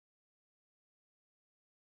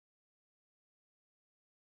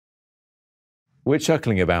We're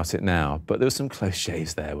chuckling about it now, but there were some close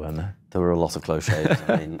shaves there, weren't there? There were a lot of close shaves.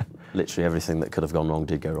 I mean, literally everything that could have gone wrong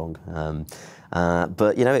did go wrong.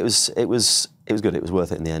 But you know, it was good. It was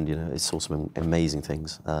worth it in the end. You know, it saw some amazing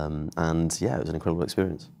things, and yeah, it was an incredible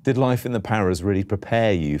experience. Did life in the Paras really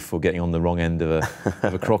prepare you for getting on the wrong end of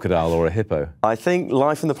a crocodile or a hippo? I think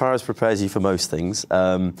life in the Paras prepares you for most things.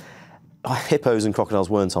 Hippos and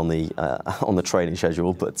crocodiles weren't on the training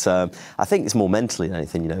schedule, but I think it's more mentally than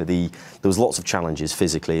anything. You know, there was lots of challenges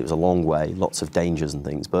physically. It was a long way, lots of dangers and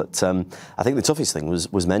things. But I think the toughest thing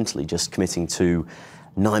was mentally, just committing to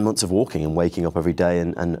 9 months of walking and waking up every day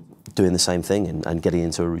and doing the same thing and getting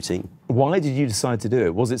into a routine. Why did you decide to do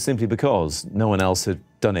it? Was it simply because no one else had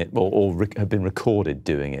done it or had been recorded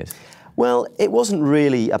doing it? Well, it wasn't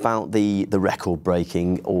really about the record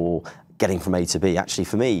breaking or getting from A to B. Actually,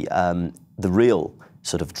 for me, the real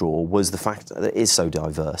sort of draw was the fact that it is so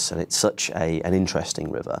diverse and it's such an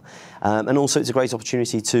interesting river. And also it's a great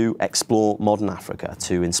opportunity to explore modern Africa,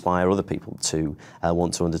 to inspire other people to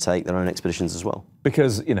want to undertake their own expeditions as well.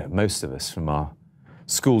 Because, you know, most of us from our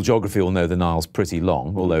school geography will know the Nile's pretty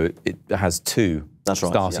long, although it has two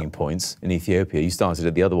starting points in Ethiopia. You started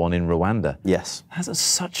at the other one in Rwanda. Yes. That's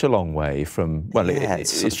such a long way from, well, yeah,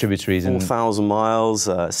 it's tributaries. 4,000 miles,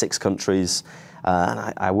 6 countries.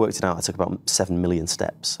 And I worked it out, I took about 7 million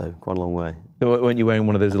steps, so quite a long way. So weren't you wearing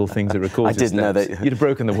one of those little things that records I didn't know that. You'd have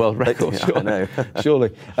broken the world record, surely. I know. Surely.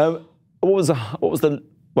 What was the,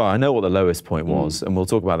 well, I know what the lowest point was, and we'll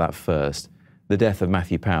talk about that first. The death of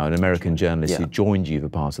Matthew Power, an American journalist who joined you for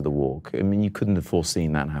part of the walk. I mean, you couldn't have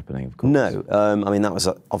foreseen that happening, of course. No, I mean, that was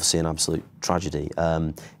obviously an absolute tragedy.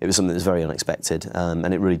 It was something that was very unexpected,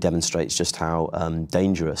 and it really demonstrates just how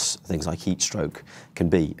dangerous things like heat stroke can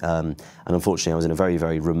be. And unfortunately, I was in a very,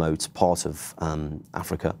 very remote part of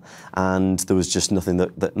Africa, and there was just nothing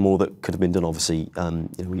that more that could have been done. Obviously,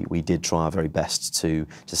 you know, we did try our very best to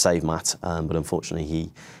save Matt, but unfortunately,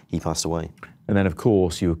 he passed away. And then, of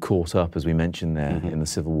course, you were caught up, as we mentioned there, in the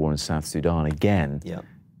civil war in South Sudan again. Yeah.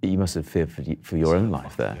 You must have feared for your own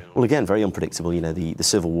life there. Well, again, very unpredictable. You know, the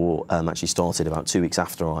civil war actually started about 2 weeks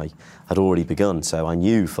after I had already begun, so I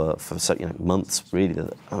knew for months, really,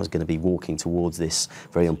 that I was going to be walking towards this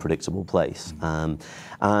very unpredictable place.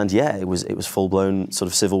 And yeah, it was full-blown sort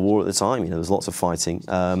of civil war at the time. You know, there was lots of fighting,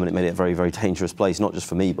 and it made it a very, very dangerous place, not just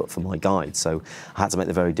for me, but for my guide. So I had to make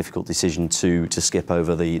the very difficult decision to skip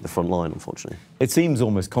over the front line, unfortunately. It seems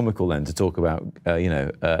almost comical then to talk about, you know,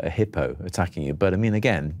 a hippo attacking you, but I mean,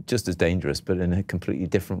 again, just as dangerous, but in a completely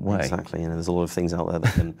different way. Exactly. You know, there's a lot of things out there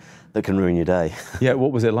that can ruin your day. Yeah.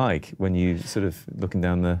 What was it like when you sort of looking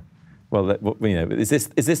down the? Well, you know, is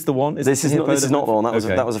this the one? This is not the one.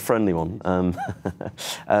 That was a friendly one.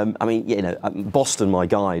 I mean, you know, Boston, my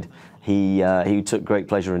guide, he took great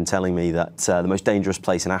pleasure in telling me that the most dangerous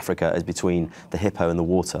place in Africa is between the hippo and the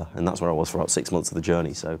water, and that's where I was for about 6 months of the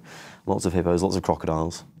journey. So, lots of hippos, lots of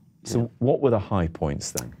crocodiles. So, what were the high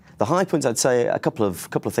points then? The high points, I'd say, a couple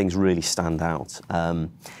of things really stand out.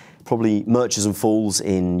 Probably Murchison Falls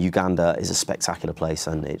in Uganda is a spectacular place,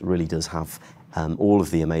 and it really does have all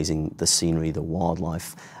of the scenery, the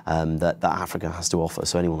wildlife that Africa has to offer.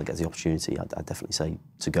 So anyone that gets the opportunity, I'd definitely say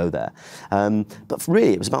to go there. But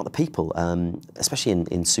really, it was about the people, especially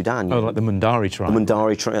in Sudan. Oh, like the Mundari tribe. The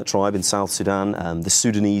Mundari tribe in South Sudan. The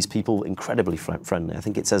Sudanese people, incredibly friendly. I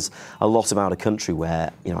think it says a lot about a country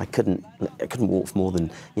where, you know, I couldn't walk for more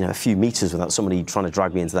than, you know, a few meters without somebody trying to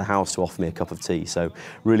drag me into the house to offer me a cup of tea. So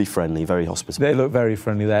really friendly, very hospitable. They look very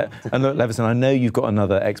friendly there. And look, Levison, I know you've got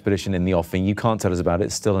another expedition in the offing. You can't tell us about it,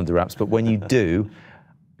 it's still under wraps, but when you do,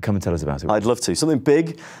 come and tell us about it. I'd love to. Something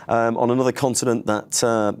big on another continent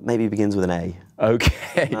that maybe begins with an A.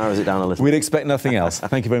 Okay. Narrows it down a little. We'd expect nothing else.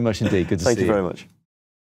 Thank you very much indeed. Good to see you. Thank you very much.